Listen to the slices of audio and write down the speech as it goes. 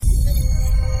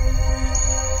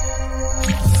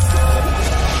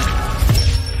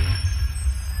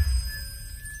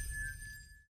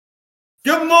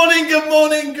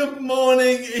Good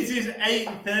morning. It is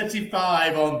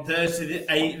 8:35 on Thursday, the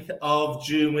 8th of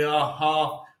June. We are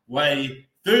halfway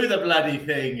through the bloody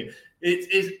thing.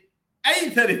 It is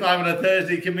 8:35 on a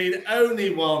Thursday. It can mean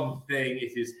only one thing.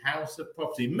 It is House of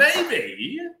Property.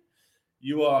 Maybe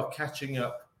you are catching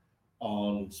up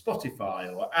on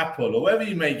Spotify or Apple or wherever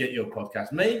you may get your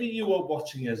podcast. Maybe you are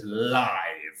watching us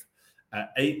live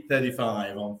at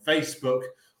 8:35 on Facebook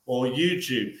or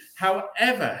YouTube.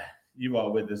 However you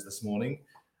are with us this morning,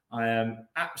 I am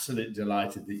absolutely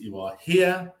delighted that you are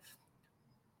here.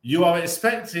 You are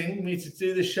expecting me to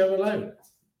do the show alone.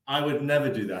 I would never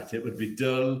do that. It would be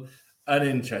dull,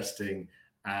 uninteresting,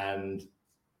 and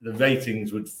the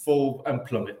ratings would fall and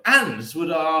plummet. And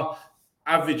would our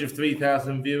average of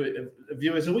 3,000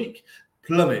 viewers a week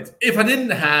plummet if I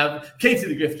didn't have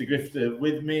Katie the Grifter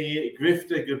with me.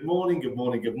 Grifter, good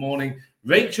morning.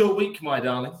 Rate your week, my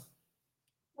darling.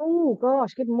 Oh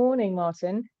gosh, good morning,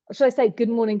 Martin. Or should I say good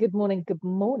morning, Martin?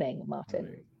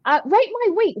 Rate my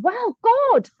week. Wow,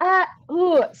 God.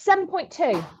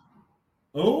 7.2.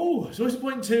 Oh, it's always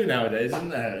 0.2 nowadays, isn't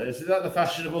there? Is that the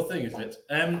fashionable thing, isn't it?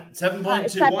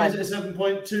 7.2. Why is it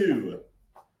 7.2?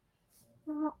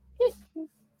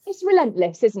 It's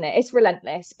relentless, isn't it? It's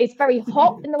relentless. It's very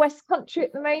hot in the West Country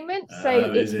at the moment,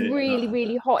 so it's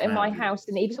really hot in my house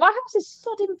in the evening. My house is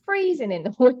sodding freezing in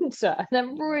the winter, and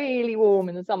then really warm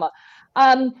in the summer.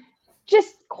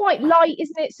 Just quite light,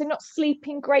 isn't it? So not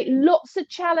sleeping great. Lots of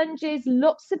challenges,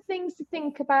 lots of things to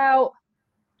think about,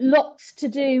 lots to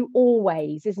do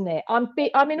always, isn't it? I'm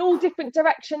in all different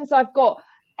directions. I've got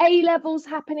A levels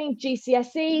happening,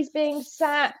 GCSEs being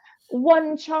sat,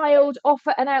 one child off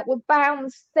at an outward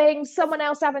bounds thing, someone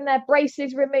else having their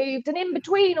braces removed, and in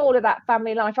between all of that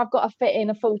family life, I've got to fit in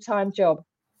a full-time job.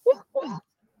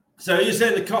 So you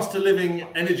say the cost of living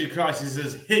energy crisis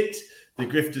has hit the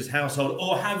Grifters household,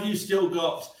 or have you still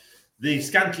got the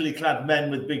scantily clad men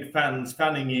with big fans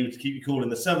fanning you to keep you cool in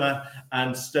the summer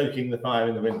and stoking the fire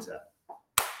in the winter?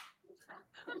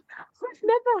 I've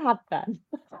never had that.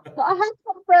 I have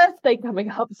my birthday coming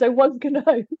up, so one can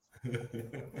know.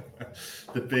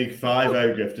 The big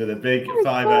 5-0 Grifter, the big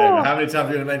 5-0. How many times are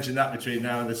you going to mention that between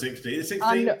now and the 16th? The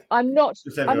 16th? I'm not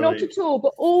at all,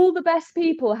 but all the best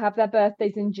people have their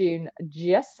birthdays in June.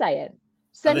 Just saying.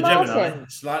 So the Martin, Gemini,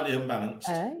 slightly unbalanced.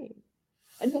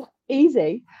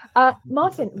 Easy.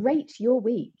 Martin, rate your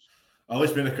week. Oh,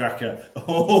 it's been a cracker.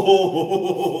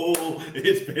 Oh,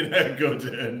 it's been a good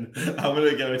one. I'm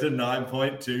going to go to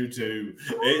 9.22.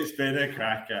 It's been a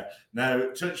cracker. Now,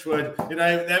 touch wood,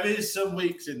 there is some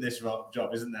weeks in this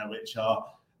job, isn't there, which are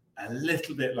a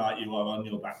little bit like you are on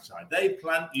your backside. They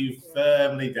plant you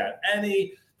firmly down.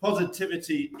 Any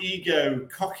positivity, ego,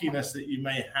 cockiness that you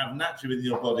may have naturally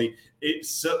within your body, it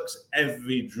sucks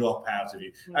every drop out of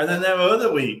you. And then there are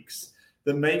other weeks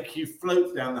that make you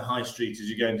float down the high street as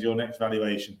you go into your next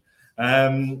valuation. I've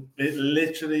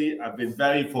been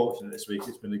very fortunate this week.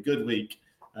 It's been a good week.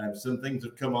 Some things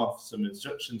have come off, some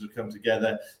instructions have come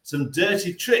together, some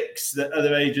dirty tricks that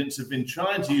other agents have been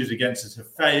trying to use against us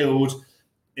have failed.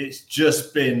 It's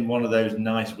just been one of those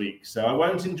nice weeks. So I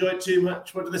won't enjoy it too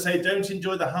much. What do they say? Don't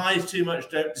enjoy the highs too much.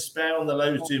 Don't despair on the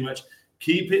lows too much.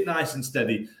 Keep it nice and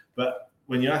steady. But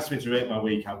when you ask me to rate my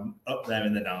week, I'm up there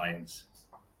in the 9s.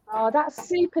 Oh, that's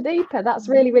super duper. That's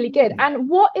really good. And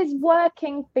what is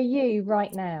working for you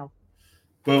right now?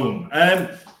 Boom.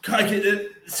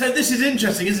 So this is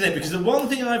interesting, isn't it? Because the one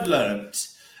thing I've learned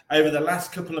over the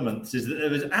last couple of months is that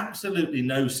there is absolutely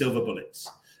no silver bullets.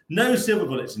 No silver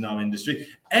bullets in our industry.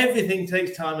 Everything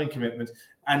takes time and commitment.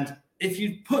 And if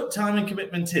you put time and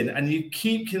commitment in and you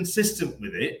keep consistent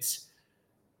with it,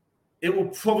 it will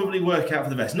probably work out for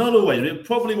the best. Not always, but it'll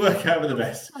probably work out for the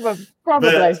best.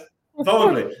 Probably.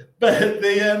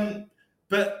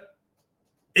 But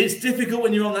it's difficult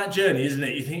when you're on that journey, isn't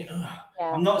it? You think,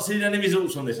 I'm not seeing any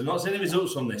results on this. And I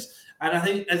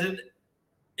think as an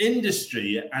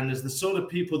industry and as the sort of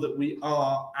people that we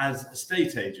are as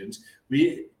estate agents,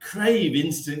 we crave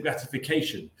instant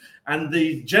gratification. And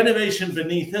the generation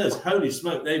beneath us, holy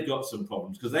smoke, they've got some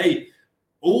problems because they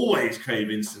always crave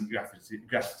instant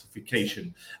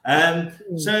gratification. But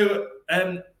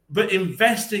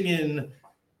investing in,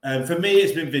 for me,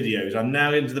 it's been videos. I'm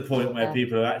now into the point where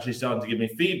people are actually starting to give me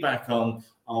feedback on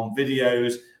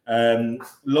videos.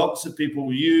 Lots of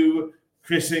people, you,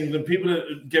 Chris England, people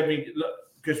that give me,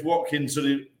 Chris Watkins sort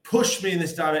of pushed me in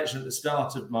this direction at the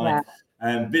start of my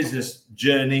business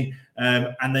journey,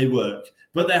 and they work.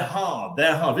 But they're hard.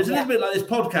 It's a little bit like this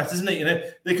podcast, isn't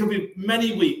it? There could be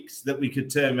many weeks that we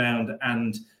could turn around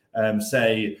and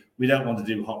say, we don't want to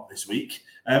do hot this week.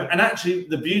 And actually,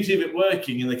 the beauty of it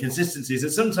working and the consistency is that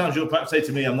sometimes you'll perhaps say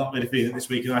to me, I'm not really feeling it this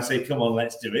week. And I say, come on,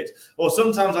 let's do it. Or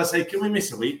sometimes I say, can we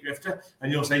miss a week, Grifter?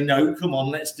 And you'll say, no, come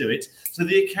on, let's do it. So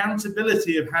the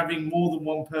accountability of having more than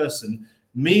one person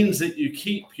means that you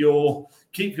keep your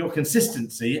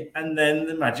consistency, and then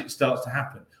the magic starts to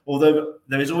happen. Although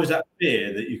there is always that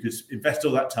fear that you could invest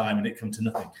all that time and it come to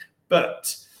nothing.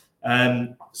 But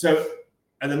so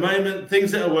at the moment,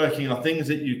 things that are working are things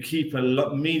that you keep a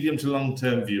medium to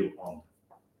long-term view on.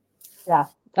 Yeah.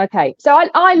 Okay. So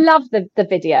I love the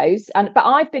videos, but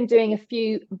I've been doing a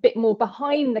few bit more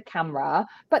behind the camera,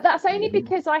 but that's only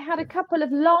because I had a couple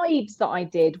of lives that I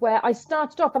did where I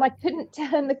started off and I couldn't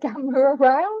turn the camera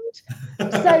around.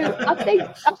 So I think,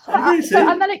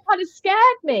 and then it kind of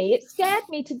scared me. It scared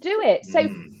me to do it. So,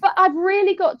 but I've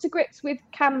really got to grips with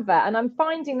Canva, and I'm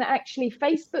finding that actually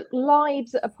Facebook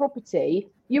Lives at a property,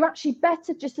 you're actually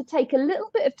better just to take a little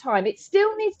bit of time. It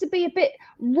still needs to be a bit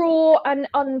raw and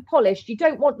unpolished. You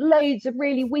don't want loads of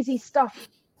really whizzy stuff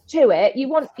to it. You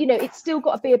want, it's still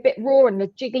got to be a bit raw and a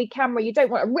jiggly camera. You don't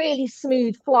want a really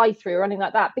smooth fly through or anything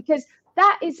like that, because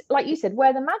that is, like you said,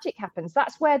 where the magic happens.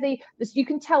 That's where you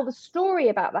can tell the story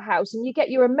about the house and you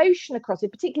get your emotion across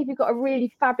it, particularly if you've got a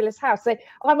really fabulous house. So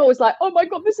I'm always like, oh my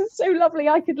God, this is so lovely,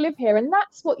 I could live here. And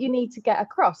that's what you need to get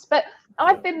across. But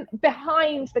I've been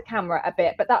behind the camera a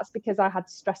bit, but that's because I had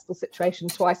stressful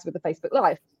situations twice with the Facebook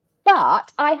Live.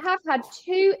 But I have had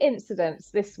 2 incidents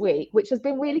this week, which has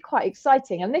been really quite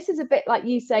exciting. And this is a bit like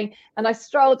you saying, and I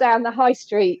stroll down the high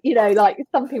street, like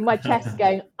thumping my chest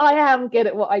going, I am good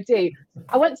at what I do.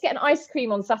 I went to get an ice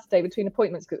cream on Saturday between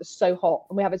appointments because it was so hot.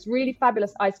 And we have this really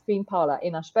fabulous ice cream parlour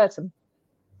in Ashburton.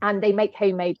 And they make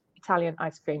homemade Italian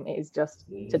ice cream. It is just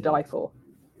to die for.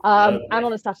 And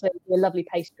on a Saturday, a lovely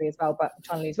pastry as well, but I'm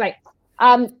trying to lose weight.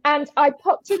 And I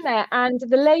popped in there and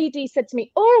the lady said to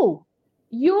me, oh,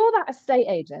 you're that estate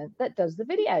agent that does the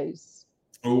videos.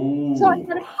 Ooh. So I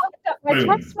kind of hugged up my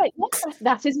chest, like, yes,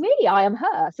 that is me, I am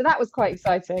her. So that was quite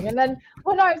exciting. And then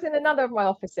when I was in another of my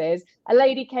offices, a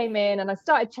lady came in and I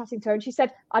started chatting to her and she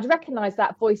said, I'd recognize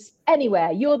that voice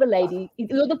anywhere. You're the lady,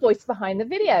 you're the voice behind the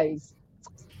videos.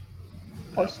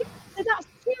 So that's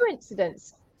 2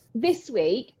 incidents this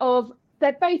week of,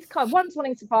 they're both kind of, one's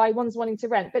wanting to buy, one's wanting to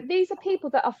rent. But these are people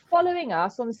that are following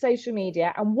us on social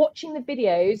media and watching the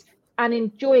videos and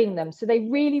enjoying them. So they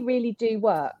really, really do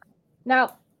work.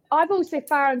 Now, I've also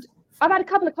found, I've had a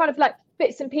couple of kind of like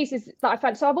bits and pieces that I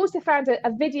found. So I've also found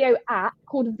a video app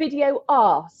called Video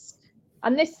Ask.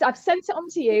 And this, I've sent it on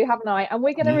to you, haven't I? And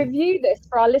we're going to review this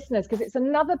for our listeners because it's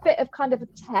another bit of kind of a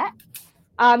tech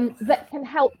that can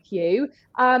help you.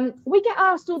 We get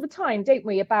asked all the time, don't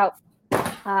we, about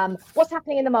what's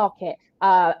happening in the market?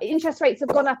 Interest rates have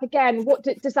gone up again. What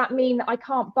does that mean that I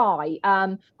can't buy?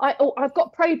 I've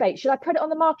got probate. Should I put it on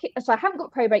the market? So I haven't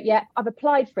got probate yet. I've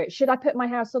applied for it. Should I put my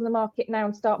house on the market now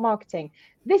and start marketing?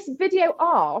 This Video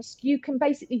Ask, you can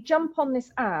basically jump on this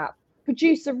app,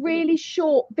 produce a really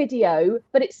short video,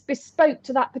 but it's bespoke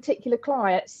to that particular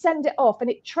client, send it off and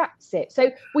it tracks it.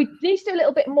 So we need to do a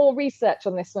little bit more research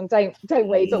on this one, don't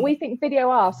we? But we think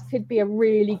Video Ask could be a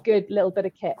really good little bit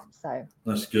of kit. So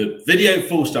that's good. Video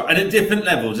full stop. And at different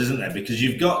levels, isn't there? Because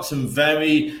you've got some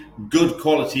very good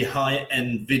quality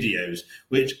high-end videos,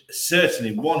 which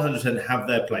certainly 100% have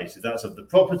their place. If that's of the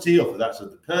property or if that's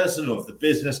of the person or of the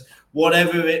business,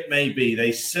 whatever it may be,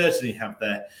 they certainly have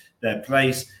their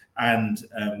place. And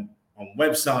on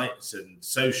websites and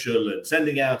social and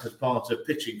sending out as part of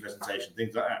pitching presentation,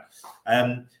 things like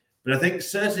that. But I think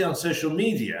certainly on social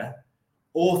media,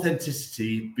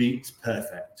 authenticity beats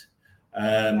perfect.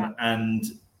 And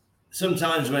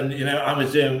sometimes when, I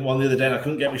was doing one the other day and I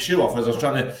couldn't get my shoe off as I was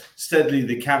trying to steady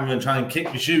the camera and try and kick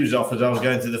my shoes off as I was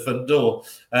going through the front door.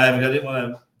 I didn't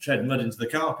want to tread mud into the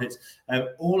carpet.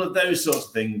 All of those sorts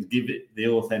of things give it the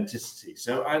authenticity.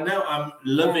 So I know I'm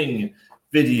loving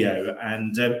video,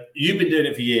 and you've been doing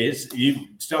it for years. You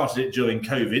started it during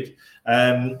COVID,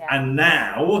 and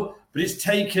now, but it's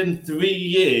taken 3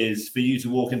 years for you to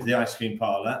walk into the ice cream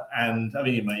parlour, and I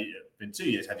mean, it may have been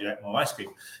 2 years had you ate more ice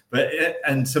cream, but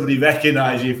and somebody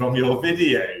recognise you from your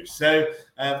videos. So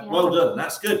well done,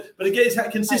 that's good. But again, it's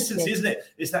that consistency, isn't it?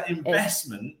 It's that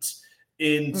investment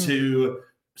into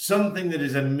something that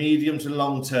is a medium to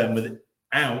long term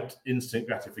without instant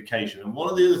gratification. And one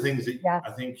of the other things that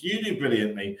I think you do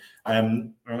brilliantly,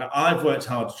 and I've worked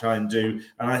hard to try and do,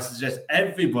 and I suggest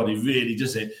everybody really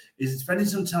does it, is spending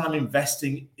some time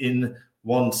investing in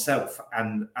oneself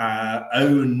and our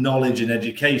own knowledge and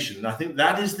education. And I think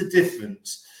that is the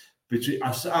difference between,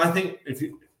 I think if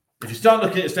if you start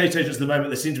looking at estate agents at the moment,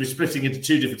 they seem to be splitting into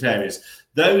two different areas.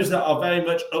 Those that are very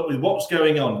much up with what's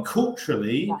going on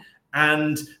culturally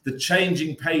and the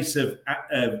changing pace of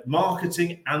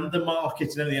marketing and the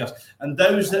market and everything else. And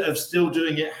those that are still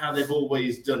doing it how they've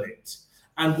always done it.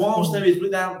 And whilst there is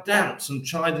without doubt some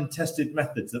tried and tested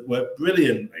methods that work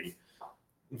brilliantly,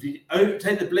 if you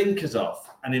take the blinkers off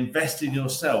and invest in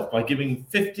yourself by giving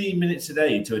 15 minutes a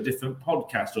day to a different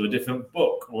podcast or a different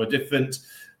book or a different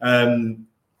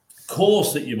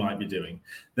course that you might be doing,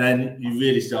 then you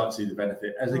really start to see the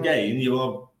benefit. As again, you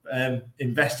are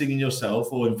investing in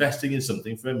yourself or investing in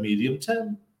something for a medium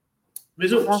term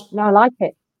results. No, I like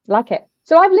it.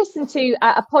 So I've listened to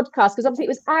a podcast because obviously it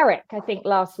was ARIC, I think,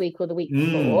 last week or the week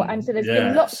before. And so there's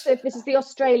been lots of, this is the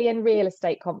Australian Real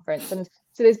Estate Conference. And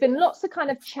so there's been lots of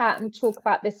kind of chat and talk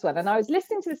about this one. And I was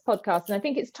listening to this podcast, and I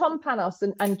think it's Tom Panos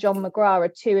and John McGrath are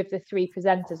two of the three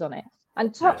presenters on it.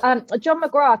 And John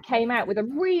McGrath came out with a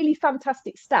really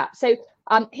fantastic stat. So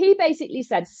he basically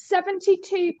said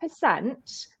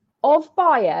 72% of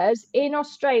buyers in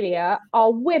Australia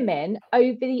are women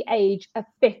over the age of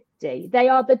 50. They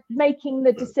are making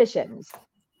the decisions.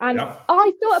 And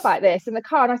I thought about this in the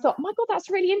car and I thought, my God,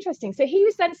 that's really interesting. So he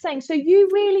was then saying, so you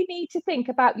really need to think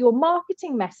about your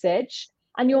marketing message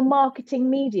and your marketing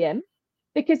medium.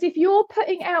 Because if you're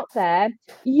putting out there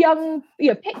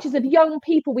pictures of young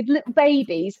people with little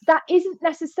babies, that isn't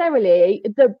necessarily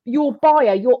your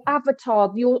buyer, your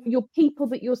avatar, your people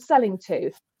that you're selling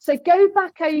to. So go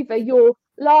back over your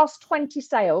last 20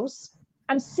 sales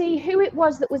and see who it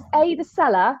was that was A, the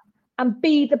seller, and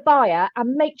B, the buyer,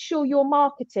 and make sure your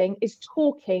marketing is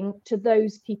talking to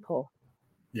those people.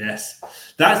 Yes,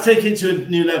 that's taken to a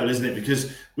new level, isn't it?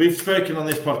 Because we've spoken on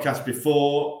this podcast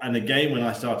before. And again, when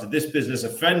I started this business, a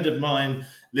friend of mine,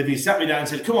 Livy, sat me down and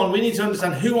said, come on, we need to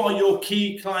understand who are your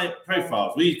key client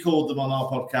profiles. We called them on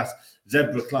our podcast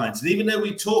Zebra clients. And even though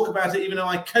we talk about it, even though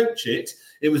I coach it,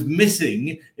 it was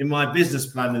missing in my business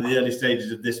plan in the early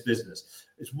stages of this business.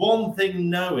 It's one thing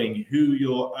knowing who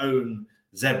your own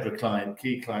Zebra client,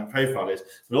 key client profile is,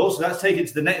 but also that's taken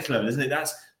to the next level, isn't it?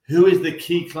 That's who is the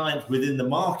key client within the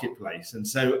marketplace. And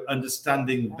so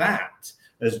understanding that,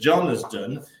 as John has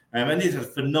done, and he's a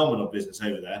phenomenal business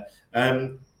over there,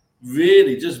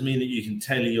 really does mean that you can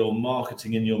tailor your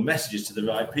marketing and your messages to the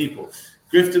right people.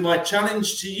 Grifter, my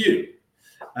challenge to you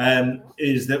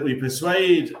is that we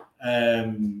persuade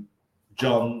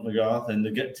John McGrath and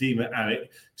the team at ARIC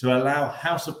to allow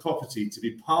House of Property to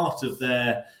be part of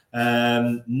their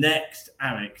next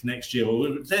ARIC next year. Well,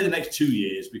 we'll say the next 2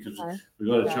 years because we've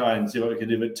got to try and see what we can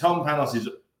do. But Tom Panos is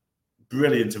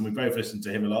brilliant, and we both listen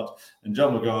to him a lot. And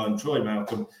John McGrath and Troy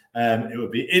Malcolm. It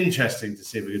would be interesting to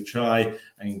see if we could try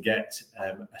and get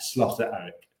a slot at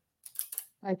ARIC.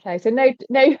 Okay, so no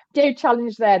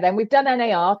challenge there. Then we've done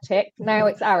NAR tick. Now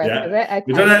it's ARIC, is it? Okay.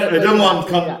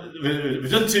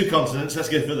 We've done two continents. Let's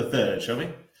go for the third, shall we?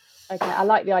 Okay, I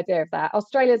like the idea of that.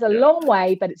 Australia's a long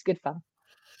way, but it's good fun.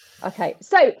 Okay,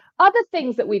 so other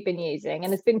things that we've been using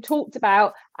and has been talked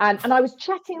about, and I was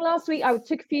chatting last week, I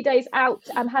took a few days out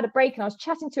and had a break, and I was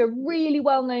chatting to a really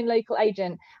well-known local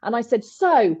agent, and I said,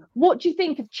 so what do you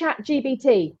think of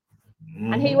ChatGPT?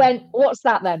 And he went, what's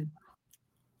that then?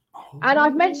 And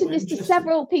I've mentioned this to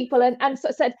several people and so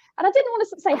said, and I didn't want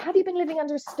to say, have you been living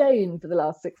under a stone for the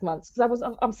last 6 months?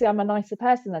 Because I'm a nicer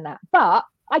person than that, but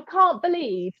I can't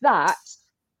believe that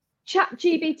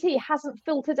ChatGPT hasn't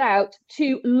filtered out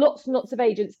to lots and lots of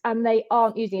agents and they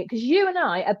aren't using it, because you and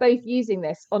I are both using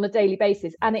this on a daily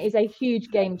basis, and it is a huge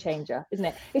game changer, isn't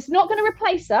it? It's not going to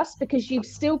replace us because you've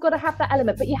still got to have that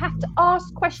element, but you have to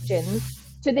ask questions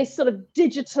to this sort of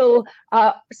digital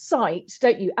site,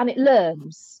 don't you? And it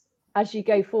learns as you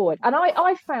go forward. And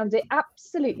I found it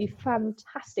absolutely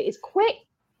fantastic. It's quick.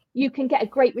 You can get a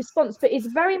great response, but it's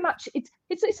very much, it's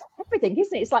everything,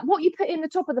 isn't it? It's like what you put in the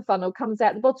top of the funnel comes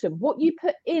out the bottom. What you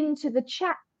put into the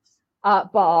chat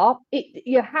bar,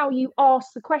 how you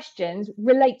ask the questions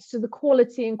relates to the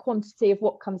quality and quantity of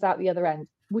what comes out the other end.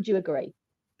 Would you agree?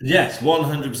 Yes,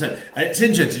 100%. It's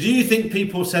interesting. Do you think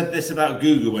people said this about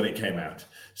Google when it came out?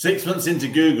 6 months into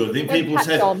Google, I think people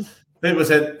said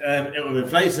it will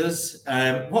replace us.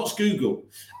 What's Google?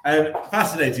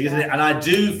 Fascinating, isn't it? And I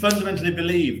do fundamentally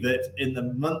believe that in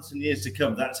the months and years to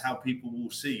come, that's how people will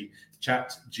see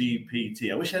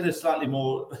ChatGPT. I wish I had a slightly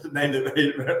more name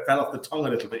that fell off the tongue a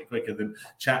little bit quicker than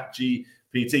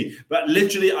ChatGPT. But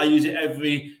literally, I use it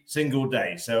every single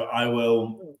day. So I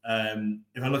will,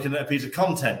 if I'm looking at a piece of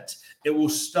content, it will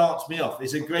start me off.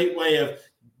 It's a great way of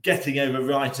getting over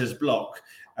writer's block.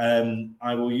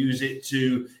 I will use it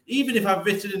to, even if I've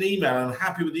written an email and I'm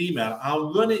happy with the email,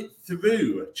 I'll run it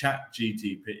through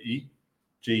ChatGPT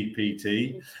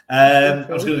GPT. I'm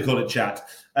just going to call it chat.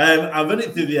 I run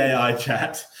it through the AI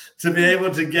chat to be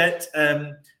able to get,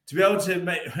 make,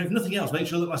 if nothing else, make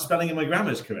sure that my spelling and my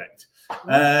grammar is correct.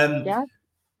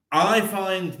 I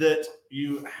find that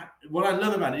what I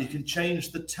love about it, you can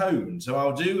change the tone. So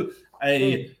I'll do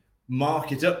a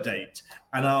market update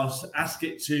and I'll ask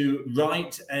it to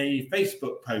write a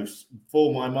Facebook post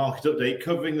for my market update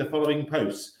covering the following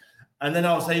posts. And then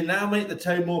I'll say, now make the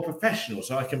tone more professional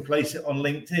so I can place it on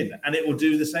LinkedIn. And it will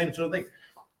do the same sort of thing.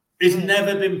 It's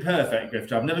never been perfect,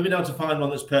 Grifter. I've never been able to find one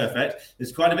that's perfect.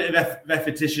 There's quite a bit of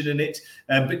repetition in it,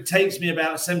 but it takes me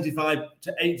about 75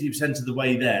 to 80% of the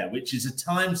way there, which is a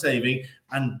time saving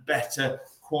and better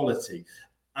quality.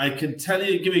 I can tell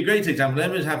you, give you a great example.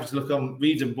 Everyone's happy to look on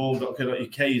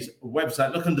readandborn.co.uk's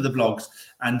website, look under the blogs,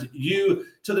 and you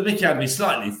took the mickey out of me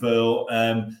slightly for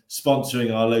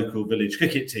sponsoring our local village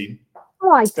cricket team.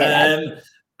 Oh, I did.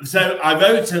 So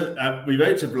we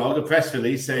wrote a blog, a press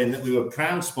release saying that we were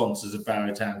proud sponsors of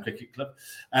Barrowtown Cricket Club.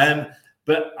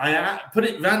 But I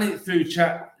ran it through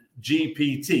Chat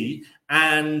GPT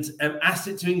and asked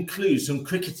it to include some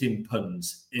cricketing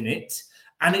puns in it.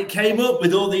 And it came up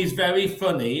with all these very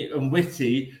funny and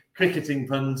witty cricketing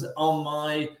puns on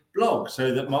my blog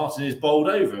so that Martin is bowled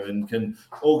over and can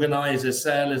organise a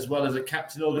sale as well as a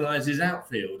captain organise his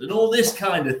outfield and all this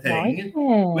kind of thing,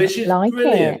 which is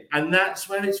brilliant. And that's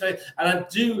where it's very, and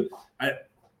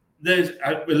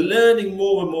we're learning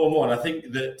more and more and more. And I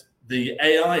think that the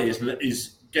AI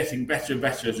is getting better and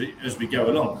better as we go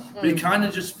along. But it kind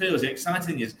of just feels, the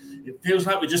exciting is, it feels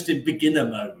like we're just in beginner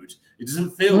mode. It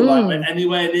doesn't feel like we're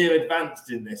anywhere near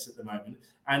advanced in this at the moment.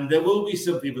 And there will be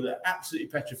some people that are absolutely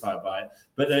petrified by it.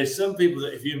 But there are some people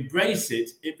that if you embrace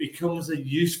it, it becomes a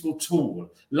useful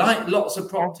tool. Like lots of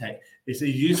prop tech, it's a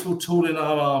useful tool in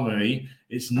our armory.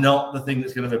 It's not the thing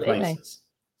that's going to replace us.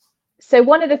 So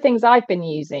one of the things I've been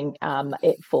using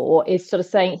it for is sort of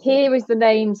saying, here is the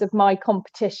names of my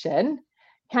competition.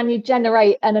 Can you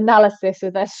generate an analysis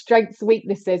of their strengths,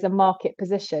 weaknesses, and market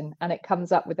position? And it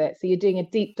comes up with it. So you're doing a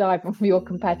deep dive on your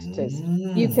competitors.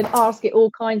 You can ask it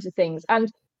all kinds of things. And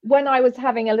when I was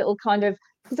having a little kind of,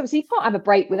 because obviously you can't have a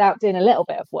break without doing a little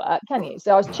bit of work, can you?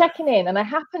 So I was checking in and I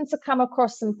happened to come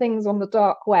across some things on the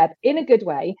dark web in a good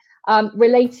way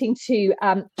relating to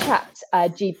Chat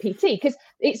GPT, because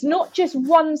it's not just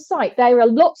one site. There are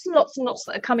lots and lots and lots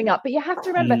that are coming up, but you have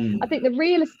to remember, I think the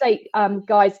real estate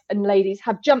guys and ladies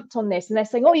have jumped on this and they're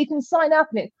saying, oh, you can sign up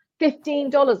and it's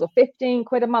 $15 or 15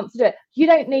 quid a month to do it. You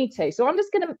don't need to. So I'm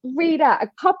just going to read out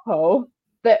a couple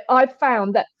that I've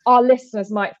found that our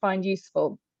listeners might find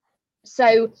useful.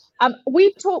 So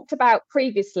we've talked about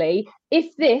previously,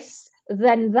 if this,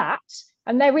 then that.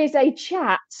 And there is a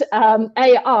chat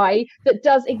AI that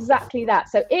does exactly that.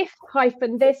 So if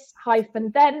hyphen this, hyphen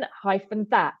then, hyphen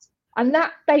that. And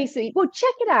that basically, well,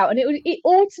 check it out. And it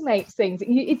automates things.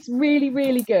 It's really,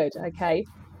 really good. Okay.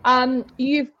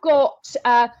 You've got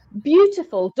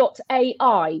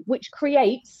beautiful.ai, which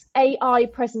creates AI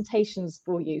presentations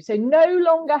for you. So no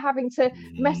longer having to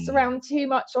mess around too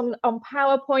much on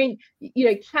PowerPoint. You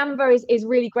know, Canva is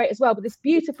really great as well, but this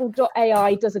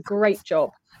beautiful.ai does a great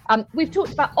job. We've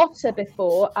talked about Otter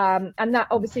before, and that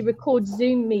obviously records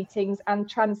Zoom meetings and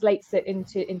translates it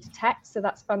into text. So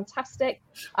that's fantastic.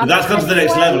 That's gone to the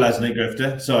next level, hasn't it,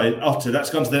 Grifter? Sorry, Otter, that's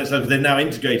gone to the next level. They've now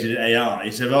integrated AI.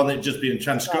 So rather than it just being a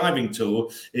transcribing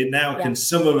tool, it now can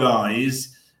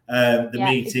summarize the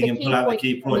meeting and pull out the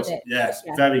key points. Yes,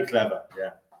 very clever.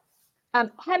 Yeah.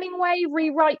 Hemingway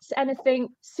rewrites anything.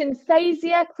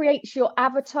 Synthesia creates your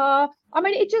avatar. I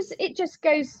mean, it just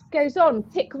goes on.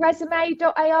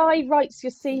 Pickresume.ai writes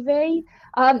your CV.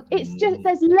 It's just,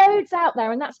 there's loads out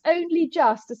there, and that's only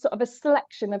just a sort of a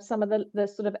selection of some of the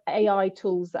sort of AI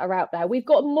tools that are out there. We've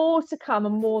got more to come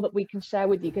and more that we can share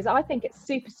with you, because I think it's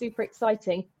super, super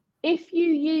exciting if you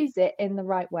use it in the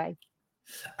right way.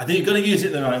 I think you've got to use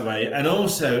it the right way, and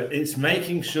also it's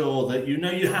making sure that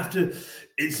you have to.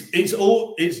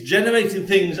 It's generating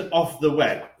things off the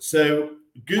web, so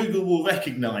Google will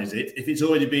recognize it if it's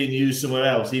already being used somewhere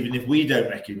else, even if we don't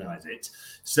recognize it.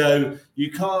 So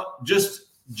you can't just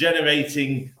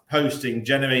generating posting is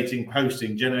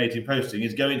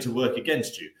going to work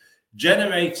against you.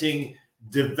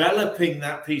 Developing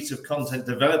that piece of content,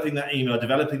 developing that email,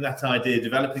 developing that idea,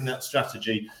 developing that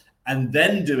strategy, and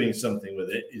then doing something with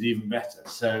it is even better.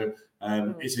 So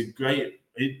it's a great,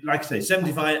 like I say,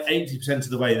 75, 80% of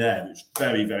the way there. It's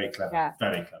very, very clever. Yeah.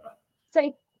 Very clever. So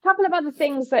a couple of other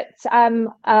things that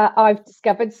I've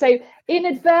discovered. So in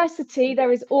adversity,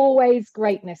 there is always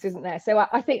greatness, isn't there? So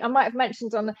I think I might have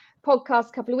mentioned on the podcast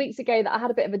a couple of weeks ago that I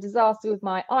had a bit of a disaster with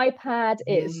my iPad.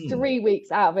 It's 3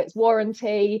 weeks out of its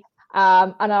warranty.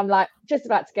 And I'm like just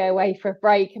about to go away for a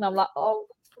break, and I'm like, oh.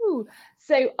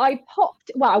 So I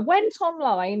went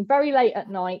online very late at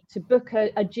night to book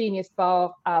a Genius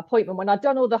Bar appointment when I'd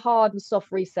done all the hard and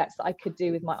soft resets that I could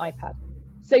do with my iPad.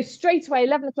 So straight away,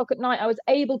 11 o'clock at night, I was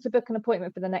able to book an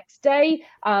appointment for the next day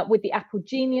with the Apple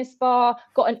Genius Bar.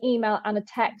 Got an email and a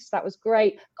text. That was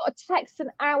great. Got a text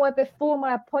an hour before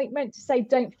my appointment to say,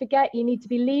 don't forget, you need to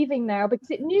be leaving now, because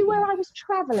it knew where I was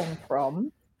traveling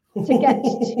from to get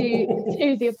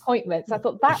to the appointment. So I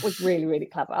thought that was really, really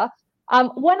clever.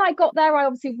 When I got there, I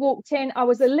obviously walked in. I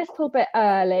was a little bit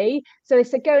early. So they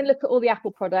said, go and look at all the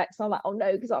Apple products. And I'm like, oh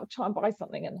no, because I'll try and buy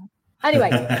something. And anyway,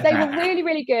 they were really,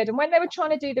 really good. And when they were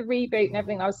trying to do the reboot and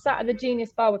everything, I was sat at the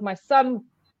Genius Bar with my son,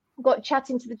 got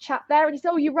chatting to the chap there. And he said,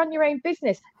 oh, you run your own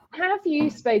business. Have you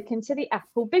spoken to the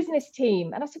Apple business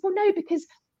team? And I said, well, no, because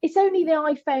it's only the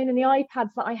iPhone and the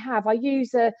iPads that I have. I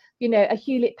use a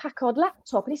Hewlett Packard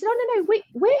laptop. And he said, oh, no,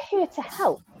 we're here to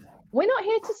help. We're not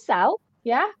here to sell.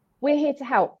 Yeah. We're here to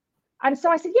help. And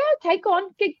so I said, yeah, okay, go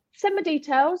on, send me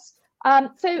details.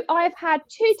 So I've had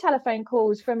 2 telephone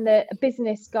calls from the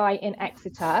business guy in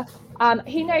Exeter.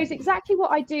 He knows exactly what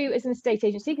I do as an estate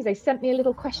agency, because they sent me a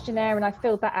little questionnaire and I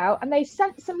filled that out. And they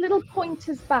sent some little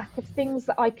pointers back of things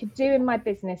that I could do in my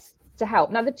business to help.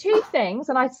 Now, the 2 things,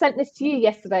 and I sent this to you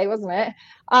yesterday, wasn't it?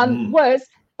 Was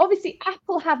obviously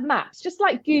Apple have maps, just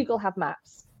like Google have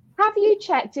maps. Have you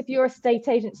checked if your estate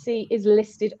agency is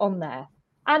listed on there?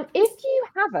 And if you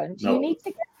haven't, you need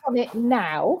to get on it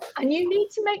now, and you need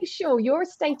to make sure your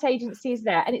estate agency is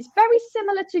there. And it's very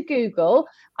similar to Google.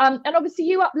 And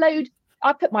obviously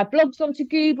I put my blogs onto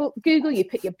Google, you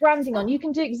put your branding on. You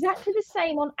can do exactly the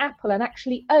same on Apple and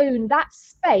actually own that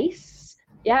space.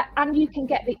 Yeah. And you can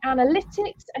get the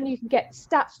analytics and you can get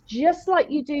stats just like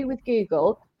you do with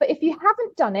Google. But if you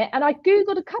haven't done it, and I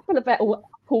Googled a couple of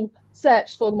Apple,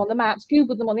 searched for them on the maps,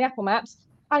 Googled them on the Apple maps,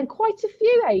 and quite a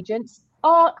few agents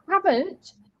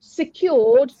haven't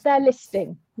secured their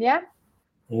listing. Yeah.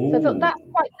 Ooh. So I thought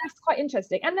that's quite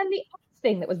interesting. And then the other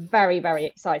thing that was very, very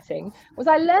exciting was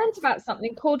I learned about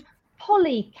something called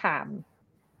Polycam.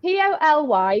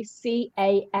 Polycam.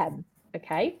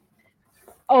 Okay.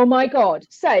 Oh my God.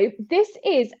 So this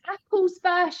is Apple's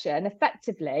version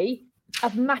effectively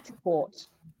of Matterport.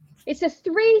 It's a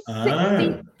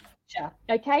 360 picture.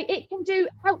 Okay. It can do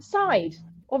outside.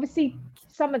 Obviously,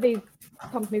 some of these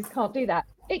companies can't do that.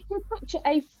 It can capture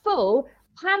a full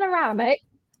panoramic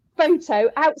photo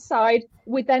outside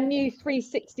with their new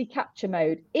 360 capture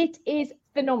mode. It is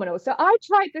phenomenal. So I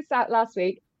tried this out last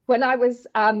week when I was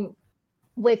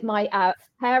with my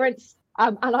parents,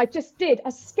 and I just did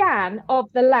a scan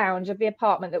of the lounge of the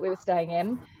apartment that we were staying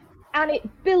in, and it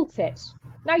built it.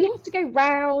 Now you have to go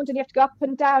round and you have to go up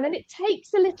and down, and it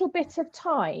takes a little bit of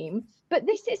time, but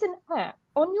this is an app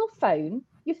on your phone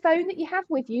that you have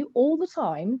with you all the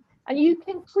time, and you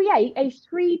can create a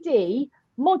 3D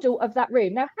model of that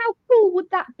room. Now, how cool would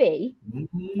that be?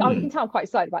 I can tell I'm quite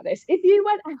excited about this. If you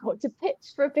went out to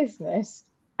pitch for a business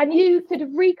and you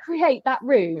could recreate that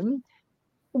room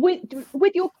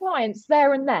with your clients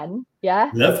there and then,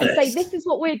 yeah, and say, this is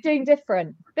what we're doing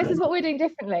different. This is what we're doing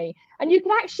differently. And you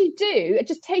can actually do,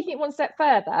 just taking it one step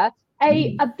further,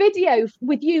 a video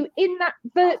with you in that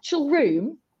virtual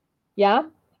room, yeah,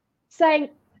 saying,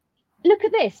 look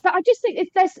at this. But I just think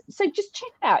just check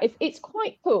it out. It's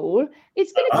quite cool.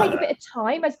 It's going to take a bit of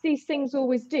time, as these things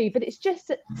always do, but it's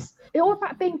all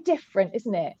about being different,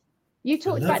 isn't it? You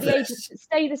talked about the agents that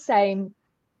stay the same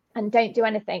and don't do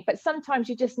anything, but sometimes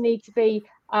you just need to be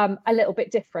a little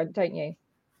bit different, don't you?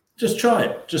 Just try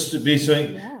it, just to be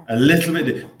something a little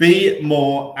bit, be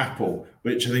more Apple,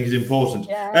 which I think is important.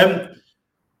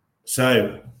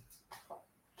 So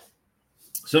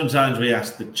sometimes we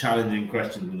ask the challenging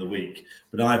questions in the week,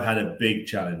 but I've had a big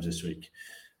challenge this week.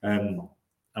 I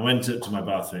went up to my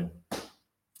bathroom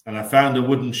and I found a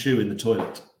wooden shoe in the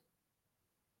toilet.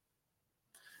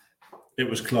 It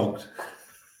was clogged.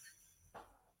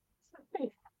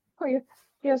 Oh,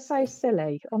 you're so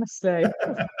silly, honestly.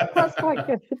 That's quite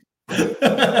good. So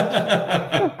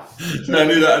I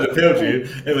knew that would appeal to you.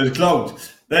 It was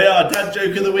clogged. They are Dad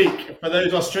Joke of the Week for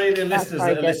those Australian listeners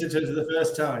that are listening to it for the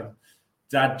first time.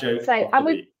 Dad Joke of the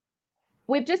Week.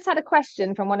 We've just had a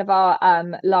question from one of our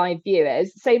live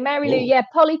viewers. So Mary Lou,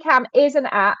 Polycam is an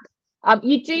app.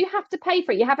 You do have to pay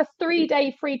for it. You have a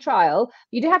 3-day free trial.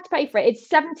 You do have to pay for it. It's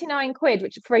 79 quid,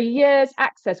 which for a year's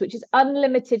access, which is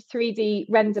unlimited 3D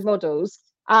render models.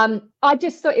 I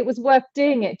just thought it was worth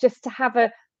doing it just to have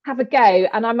a go,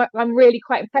 and I'm really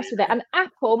quite impressed with it. And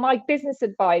Apple, my business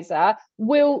advisor,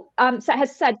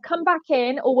 has said, come back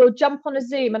in, or we'll jump on a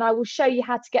Zoom and I will show you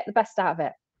how to get the best out of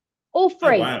it. All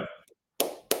free. Oh, wow.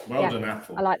 Well done,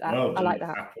 Apple. I like that. Well done, I like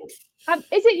that. Apple.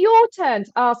 Is it your turn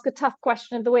to ask a tough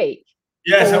question of the week?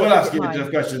 Yes, I will ask you a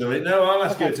tough question of the week. No, I'll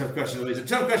ask you a tough question of the week.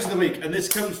 It's a tough question of the week, and this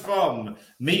comes from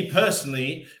me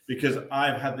personally because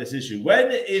I've had this issue.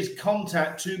 When is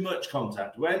contact too much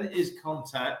contact? When is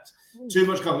contact too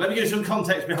much contact? Let me give you some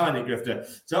context behind it, Grifter.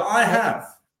 So I have,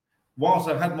 whilst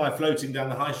I've had my floating down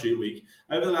the high street week,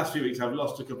 over the last few weeks, I've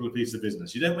lost a couple of pieces of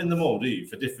business. You don't win them all, do you?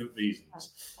 For different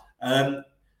reasons.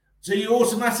 So you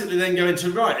automatically then go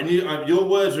into right, and your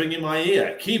words ring in my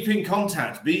ear. Keep in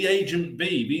contact. Be agent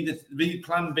B. Be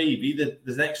plan B. Be the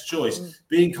next choice.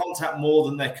 Be in contact more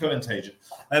than their current agent.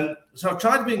 So I've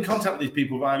tried to be in contact with these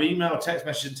people via email, text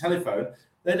message, and telephone.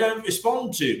 They don't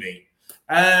respond to me.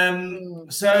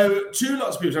 So two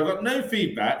lots of people. So I've got no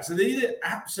feedback. So they either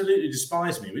absolutely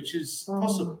despise me, which is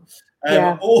possible.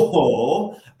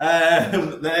 Or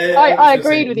I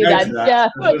agreed with you then. Yeah.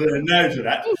 No to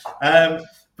that.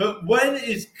 But when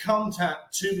is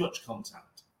contact too much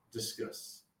contact?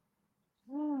 Discuss.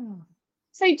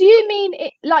 So do you mean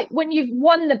it like when you've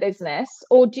won the business,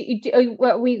 or what do you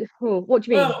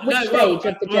mean? Which stage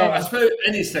of the journey? I suppose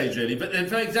any stage really. But then,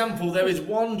 for example, there is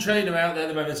one trainer out there at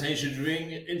the moment saying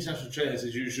international trainer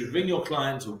says you should ring your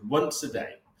clients once a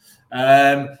day.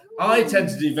 I tend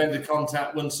to do vendor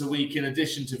contact once a week in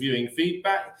addition to viewing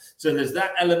feedback. So there's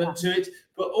that element to it,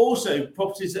 but also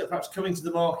properties that are perhaps coming to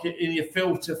the market in your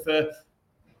filter for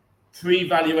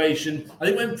pre-valuation. I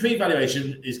think when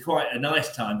pre-valuation is quite a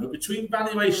nice time, but between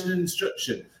valuation and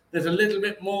instruction, there's a little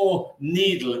bit more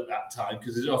needle at that time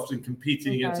because there's often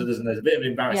competing against others and there's a bit of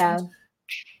embarrassment.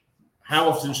 How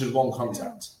often should one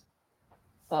contact?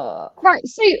 Right.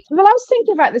 So, I was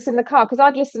thinking about this in the car because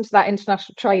I'd listened to that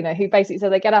international trainer who basically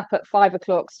said they get up at 5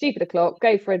 o'clock, stupid o'clock,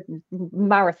 go for a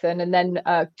marathon and then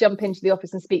jump into the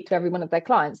office and speak to every one of their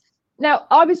clients. Now,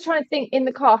 I was trying to think in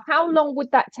the car, how long would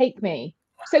that take me?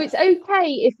 So it's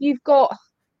okay if you've got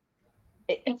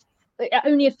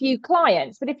only a few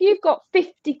clients, but if you've got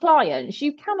 50 clients,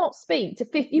 you cannot speak to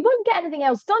 50. You won't get anything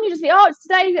else done. You just be, it's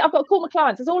today. I've got to call my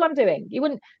clients. That's all I'm doing. You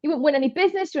wouldn't win any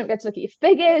business. You wouldn't be able to look at your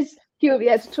figures. You won't be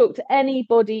able to talk to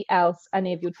anybody else,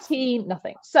 any of your team,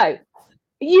 nothing. So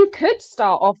you could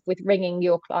start off with ringing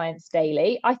your clients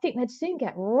daily. I think they'd soon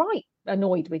get right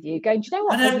annoyed with you, going, do you know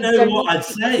what? I don't know what I'd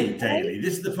say daily.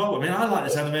 This is the problem. I mean, I like the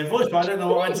sound of my own voice, but I don't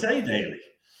know what I'd say daily.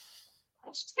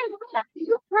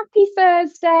 Happy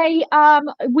Thursday.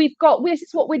 This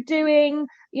is what we're doing.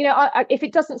 You know, if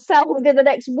it doesn't sell within the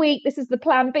next week, this is the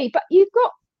plan B. But you've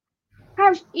got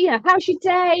how's your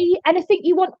day? Anything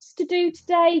you want us to do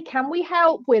today? Can we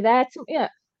help? We're there to,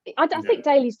 I think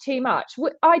daily's too much.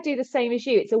 I do the same as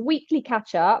you. It's a weekly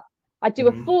catch up. I do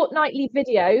a fortnightly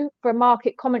video for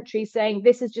market commentary saying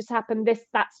this has just happened,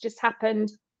 that's just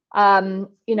happened. And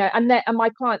my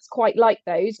clients quite like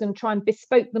those and try and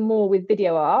bespoke them more with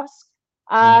video ask.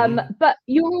 But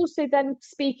you're also then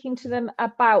speaking to them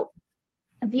about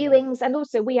viewings, and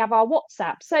also we have our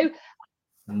WhatsApp. So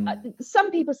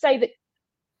some people say that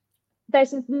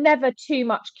there's never too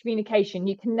much communication.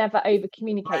 You can never over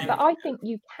communicate, but I think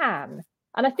you can.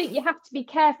 And I think you have to be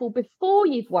careful before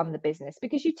you've won the business,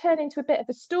 because you turn into a bit of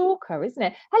a stalker, isn't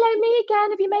it? Hello, me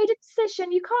again. Have you made a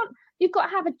decision? You've got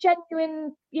to have a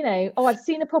genuine, I've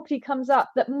seen a property comes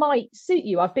up that might suit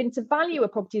you. I've been to value a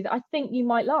property that I think you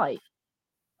might like.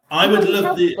 I would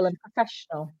love and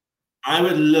professional. I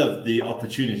would love the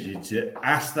opportunity to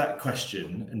ask that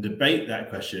question and debate that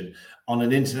question on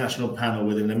an international panel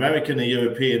with an American, a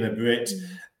European, a Brit,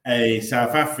 a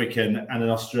South African, and an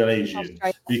Australasian,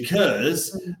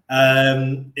 because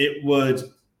I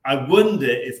wonder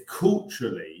if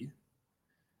culturally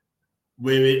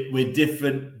we're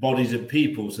different bodies of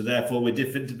people, so therefore we're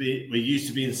used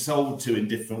to being sold to in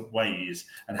different ways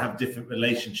and have different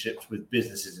relationships with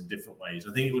businesses in different ways.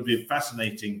 I think it would be a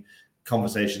fascinating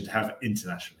conversation to have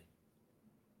internationally.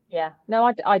 Yeah,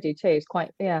 no, I do too. It's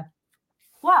quite,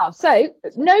 wow. So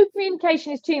no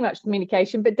communication is too much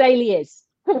communication, but daily is.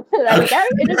 There we go.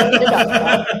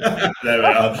 There we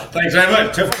are. Thanks very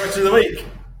much. Tough question of the week.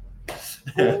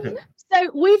 So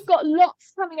we've got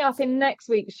lots coming up in next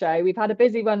week's show. We've had a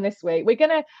busy one this week. We're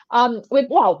gonna we're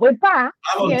back.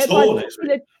 I'm on tour next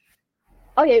week.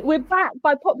 We're back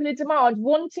by popular demand,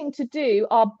 wanting to do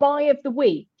our buy of the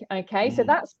week. Okay, so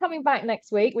that's coming back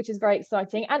next week, which is very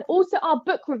exciting, and also our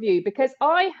book review, because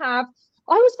I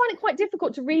always find it quite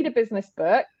difficult to read a business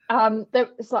book.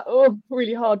 It's like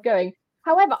really hard going.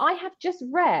 However, I have just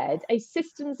read a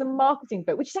systems and marketing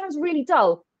book, which sounds really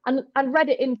dull, and read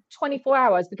it in 24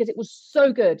 hours because it was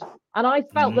so good. And I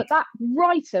felt that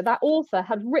writer, that author,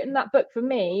 had written that book for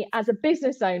me as a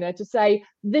business owner to say,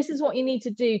 this is what you need to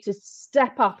do to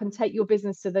step up and take your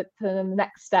business to the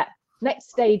next step, next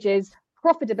stages,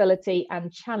 profitability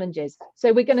and challenges.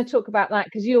 So we're going to talk about that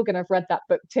because you're going to have read that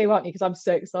book too, aren't you? Because I'm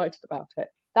so excited about it.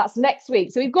 That's next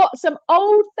week. So we've got some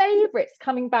old favorites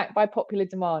coming back by popular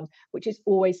demand, which is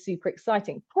always super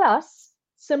exciting. Plus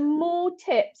some more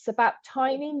tips about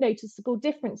tiny noticeable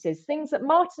differences, things that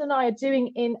Martin and I are doing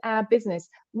in our business,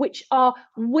 which are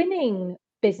winning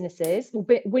businesses,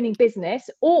 winning business,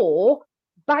 or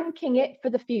banking it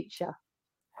for the future.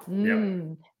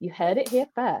 You heard it here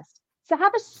first. So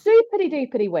have a superdy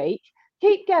duperdy week.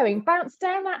 Keep going, bounce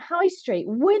down that high street,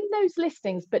 win those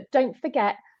listings, but don't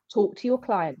forget, talk to your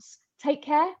clients. Take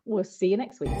care. We'll see you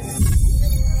next week.